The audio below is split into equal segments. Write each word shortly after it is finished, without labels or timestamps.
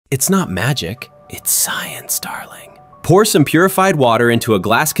It's not magic, it's science, darling. Pour some purified water into a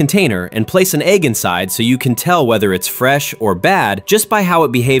glass container and place an egg inside so you can tell whether it's fresh or bad just by how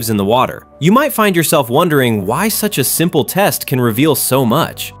it behaves in the water. You might find yourself wondering why such a simple test can reveal so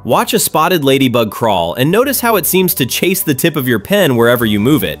much. Watch a spotted ladybug crawl and notice how it seems to chase the tip of your pen wherever you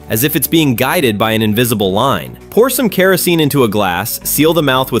move it, as if it's being guided by an invisible line. Pour some kerosene into a glass, seal the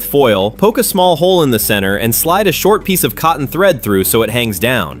mouth with foil, poke a small hole in the center, and slide a short piece of cotton thread through so it hangs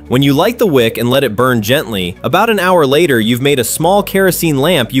down. When you light the wick and let it burn gently, about an hour later you've made a small kerosene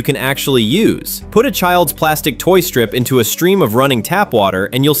lamp you can actually use. Put a child's plastic toy strip into a stream of running tap water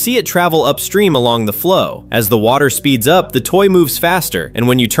and you'll see it travel upstream along the flow. As the water speeds up, the toy moves faster, and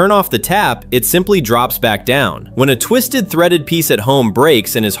when you turn off the tap, it simply drops back down. When a twisted threaded piece at home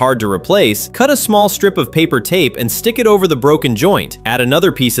breaks and is hard to replace, cut a small strip of paper tape and stick it over the broken joint. Add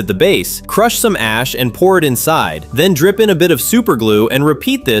another piece at the base, crush some ash and pour it inside, then drip in a bit of super glue and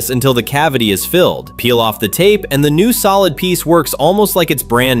repeat this until the cavity is filled. Peel off the tape and the new solid piece works almost like it's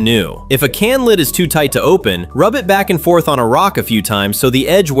brand new. If a can lid is too tight to open, rub it back and forth on a rock a few times so the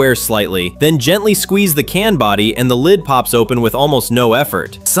edge wears slightly, then gently squeeze the can body and the lid pops open with almost no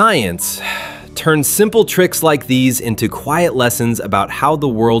effort. Science turns simple tricks like these into quiet lessons about how the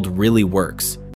world really works.